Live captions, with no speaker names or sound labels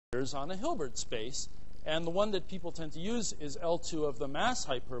on a Hilbert space. And the one that people tend to use is L2 of the mass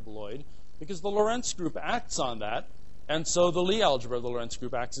hyperboloid, because the Lorentz group acts on that, and so the Lie algebra of the Lorentz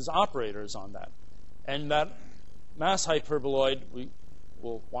group acts as operators on that. And that mass hyperboloid we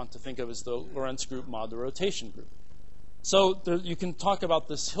will want to think of as the Lorentz group mod the rotation group. So you can talk about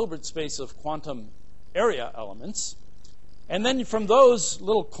this Hilbert space of quantum area elements, and then from those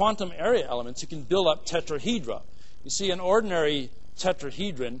little quantum area elements you can build up tetrahedra. You see, an ordinary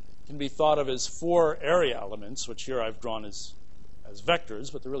tetrahedron can be thought of as 4 area elements, which here I've drawn as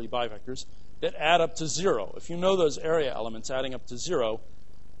vectors, but they're really bivectors, that add up to 0. If you know those area elements adding up to 0,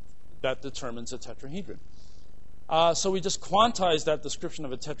 that determines a tetrahedron. So we just quantize that description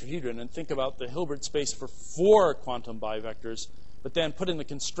of a tetrahedron and think about the Hilbert space for 4 quantum bivectors, but then put in the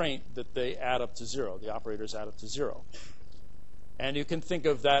constraint that they add up to 0. The operators add up to 0. And you can think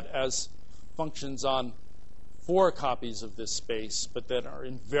of that as functions on 4 copies of this space, but that are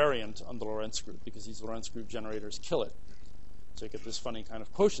invariant on the Lorentz group, because these Lorentz group generators kill it. So you get this funny kind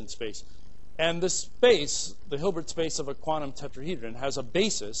of quotient space. And this space, the Hilbert space of a quantum tetrahedron, has a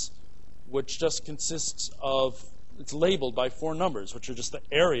basis which just consists of, it's labeled by 4 numbers, which are just the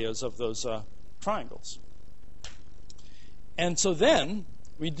areas of those triangles. And so then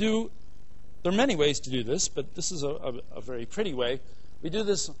we do, there are many ways to do this, but this is a very pretty way. We do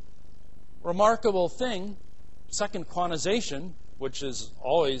this remarkable thing, second quantization, which is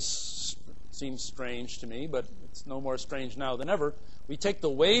always seems strange to me, but it's no more strange now than ever. We take the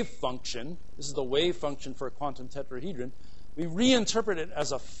wave function, this is the wave function for a quantum tetrahedron, we reinterpret it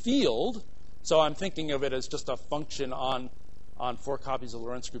as a field, so I'm thinking of it as just a function on 4 copies of the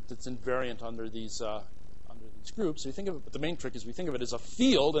Lorentz group that's invariant under these groups. So you think of it, but the main trick is we think of it as a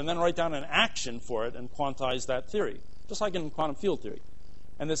field and then write down an action for it and quantize that theory, just like in quantum field theory.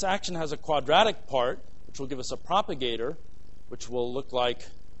 And this action has a quadratic part, which will give us a propagator, which will look like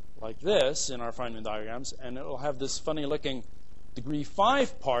this in our Feynman diagrams, and it will have this funny-looking degree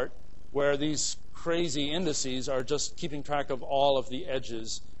 5 part where these crazy indices are just keeping track of all of the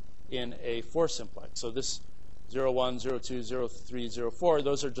edges in a 4 simplex. So this 0, 1, 0, 2, 0, 3, 0, 4,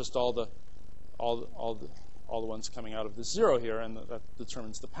 those are just all the ones coming out of this 0 here, and that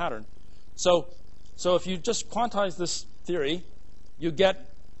determines the pattern. So if you just quantize this theory, you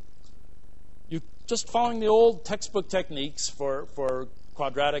just following the old textbook techniques for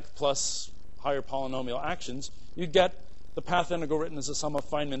quadratic plus higher polynomial actions, you get the path integral written as a sum of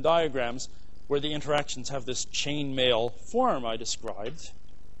Feynman diagrams where the interactions have this chainmail form I described.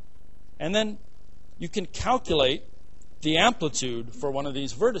 And then you can calculate the amplitude for one of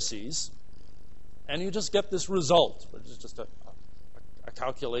these vertices, and you just get this result, which is just a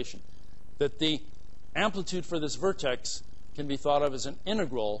calculation, that the amplitude for this vertex can be thought of as an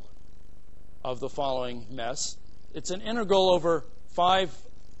integral of the following mess. It's an integral over 5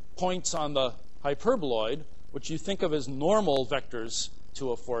 points on the hyperboloid, which you think of as normal vectors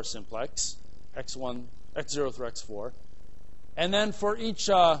to a 4 simplex, x1, x0 through x4. And then for each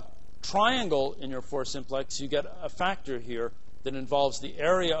triangle in your 4 simplex, you get a factor here that involves the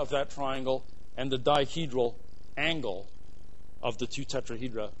area of that triangle and the dihedral angle of the 2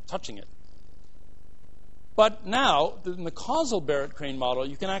 tetrahedra touching it. But now, in the causal Barrett-Crane model,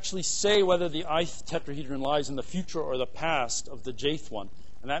 you can actually say whether the ith tetrahedron lies in the future or the past of the jth one.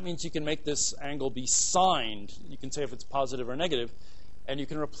 And that means you can make this angle be signed. You can say if it's positive or negative. And you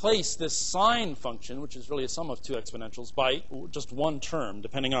can replace this sine function, which is really a sum of 2 exponentials, by just 1 term,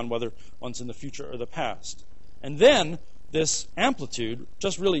 depending on whether one's in the future or the past. And then this amplitude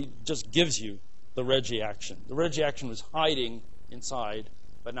really gives you the Reggie action. The Reggie action was hiding inside,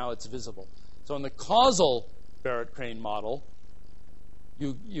 but now it's visible. So in the causal Barrett-Crane model,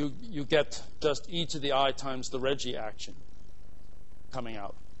 you get just e to the I times the Reggie action coming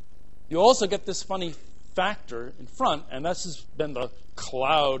out. You also get this funny factor in front, and this has been the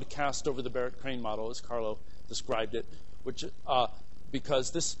cloud cast over the Barrett-Crane model, as Carlo described it, which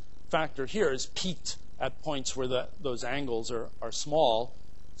because this factor here is peaked at points where those angles are small,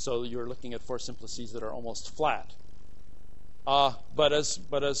 so you're looking at 4 simplices that are almost flat. But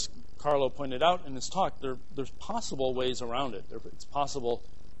as Carlo pointed out in his talk, there's possible ways around it. It's possible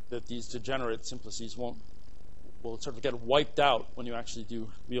that these degenerate simplices will sort of get wiped out when you actually do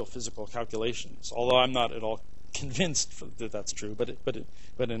real physical calculations. Although I'm not at all convinced that that's true,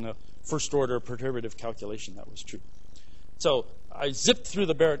 but in a first-order perturbative calculation, that was true. So I zipped through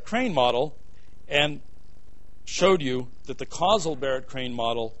the Barrett-Crane model and showed you that the causal Barrett-Crane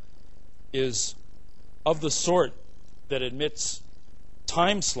model is of the sort that admits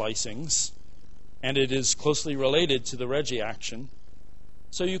time slicings, and it is closely related to the Reggie action.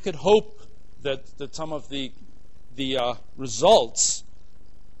 So you could hope that some of the results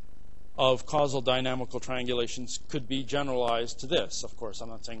of causal dynamical triangulations could be generalized to this. Of course, I'm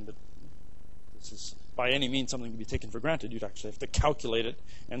not saying that this is by any means something to be taken for granted. You'd actually have to calculate it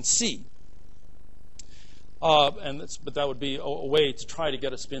and see. But that would be a way to try to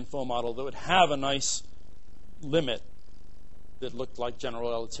get a spin flow model that would have a nice limit that looked like general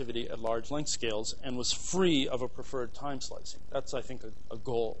relativity at large length scales and was free of a preferred time slicing. That's, I think, a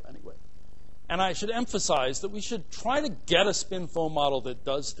goal anyway. And I should emphasize that we should try to get a spin flow model that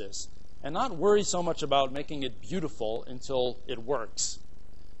does this and not worry so much about making it beautiful until it works.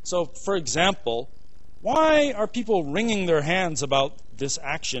 So, for example, why are people wringing their hands about this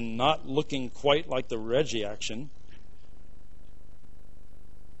action not looking quite like the Reggie action?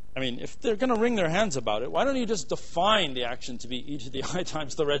 I mean, if they're going to wring their hands about it, why don't you just define the action to be e to the I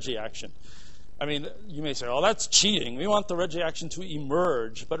times the Reggie action? I mean, you may say, oh, that's cheating. We want the Reggie action to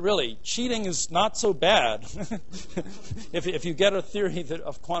emerge. But really, cheating is not so bad. If you get a theory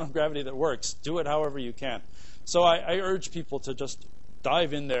of quantum gravity that works, do it however you can. So I urge people to just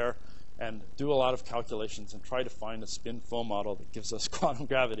dive in there and do a lot of calculations and try to find a spin flow model that gives us quantum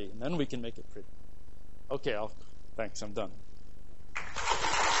gravity. And then we can make it pretty. OK, thanks. I'm done.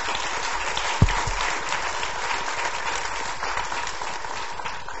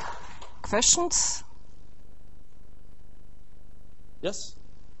 Questions? Yes?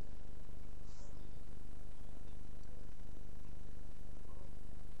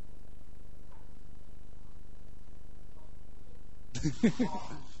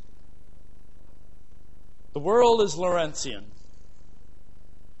 The world is Lorentzian.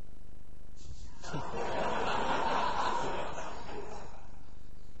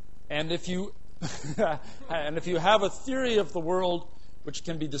 And if you have a theory of the world which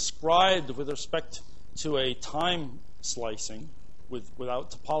can be described with respect to a time slicing without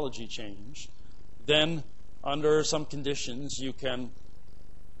topology change, then under some conditions you can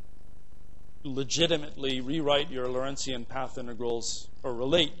legitimately rewrite your Lorentzian path integrals or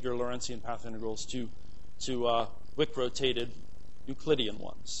relate your Lorentzian path integrals to Wick-rotated Euclidean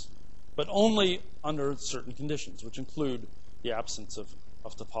ones, but only under certain conditions, which include the absence of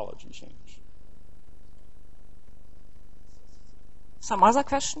topology change. Some other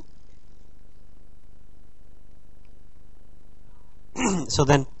question? So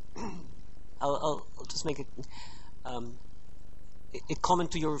then, I'll just make a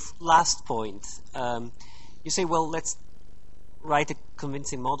comment to your last point. You say, well, let's write a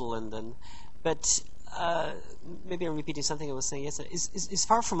convincing model, and then, but maybe I'm repeating something I was saying yesterday. It's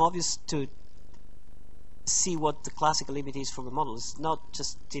far from obvious to see what the classical limit is for a model. It's not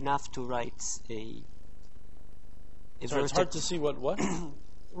just enough to write a Sorry, it's hard to see what?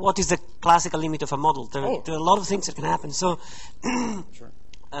 What is the classical limit of a model? There are a lot of things that can happen. So, sure.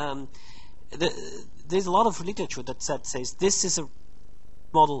 There's a lot of literature that says this is a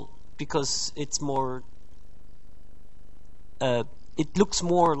model because it's more. It looks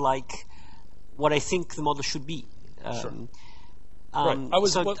more like what I think the model should be. Sure. Right.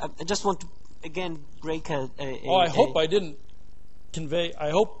 I just want to again break I hope I didn't convey.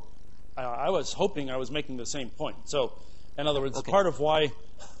 I was hoping I was making the same point. So, in other words, okay. part of why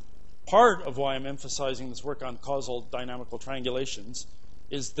I'm emphasizing this work on causal dynamical triangulations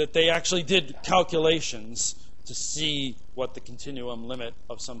is that they actually did calculations to see what the continuum limit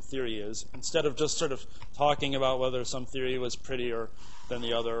of some theory is, instead of just sort of talking about whether some theory was prettier than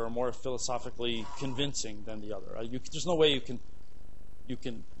the other or more philosophically convincing than the other. There's no way you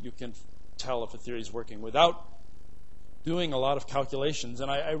can tell if a theory is working without doing a lot of calculations.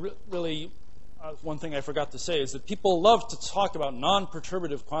 And I really, one thing I forgot to say is that people love to talk about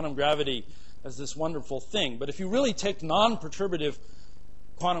non-perturbative quantum gravity as this wonderful thing. But if you really take non-perturbative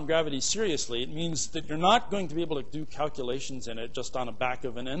quantum gravity seriously, it means that you're not going to be able to do calculations in it just on the back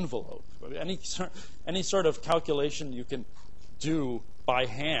of an envelope. Any sort of calculation you can do by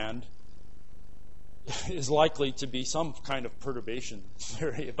hand is likely to be some kind of perturbation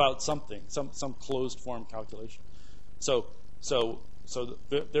theory about something, some closed form calculation. So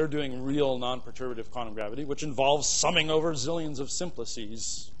they're doing real non-perturbative quantum gravity, which involves summing over zillions of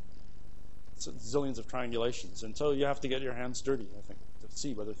simplices, zillions of triangulations. And so you have to get your hands dirty, I think, to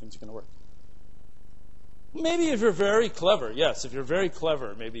see whether things are going to work. Maybe if you're very clever, yes, if you're very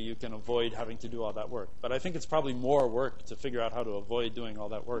clever, maybe you can avoid having to do all that work. But I think it's probably more work to figure out how to avoid doing all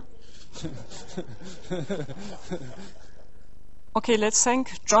that work. Okay, let's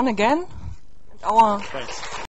thank John again. Thanks.